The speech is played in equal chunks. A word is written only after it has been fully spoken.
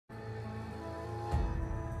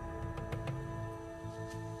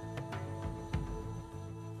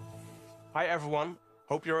Hi everyone,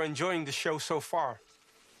 hope you're enjoying the show so far.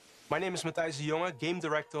 My name is Mathijs Jonge, Game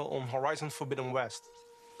Director on Horizon Forbidden West.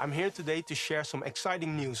 I'm here today to share some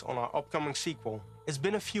exciting news on our upcoming sequel. It's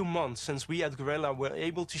been a few months since we at Guerilla were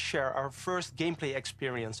able to share our first gameplay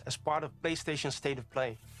experience as part of PlayStation State of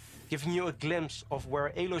Play, giving you a glimpse of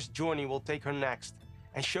where Aloy's journey will take her next,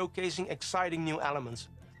 and showcasing exciting new elements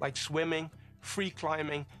like swimming, free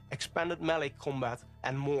climbing, expanded melee combat,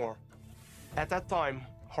 and more. At that time,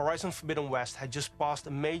 Horizon Forbidden West had just passed a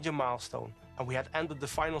major milestone, and we had entered the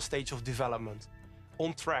final stage of development.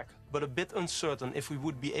 On track, but a bit uncertain if we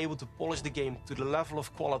would be able to polish the game to the level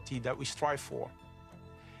of quality that we strive for.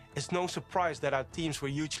 It's no surprise that our teams were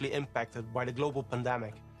hugely impacted by the global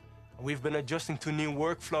pandemic. We've been adjusting to new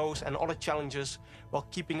workflows and other challenges while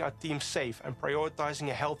keeping our team safe and prioritizing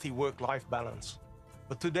a healthy work-life balance.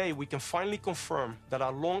 But today we can finally confirm that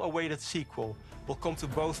our long-awaited sequel will come to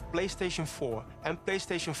both PlayStation 4 and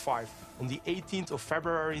PlayStation 5 on the 18th of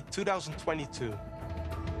February 2022.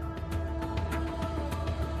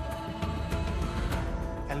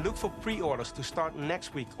 And look for pre-orders to start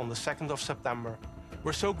next week on the 2nd of September.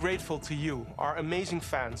 We're so grateful to you, our amazing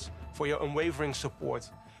fans, for your unwavering support.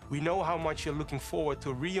 We know how much you're looking forward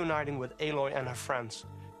to reuniting with Aloy and her friends,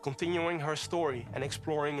 continuing her story and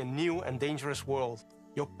exploring a new and dangerous world.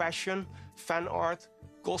 Your passion, fan art,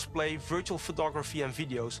 cosplay, virtual photography and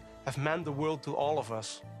videos have meant the world to all of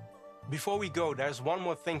us. Before we go, there's one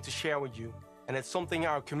more thing to share with you, and it's something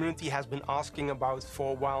our community has been asking about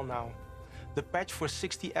for a while now. The patch for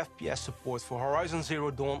 60 FPS support for Horizon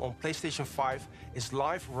Zero Dawn on PlayStation 5 is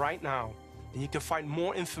live right now, and you can find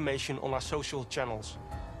more information on our social channels.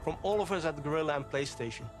 From all of us at Guerilla and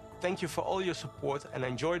PlayStation, thank you for all your support and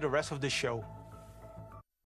enjoy the rest of the show.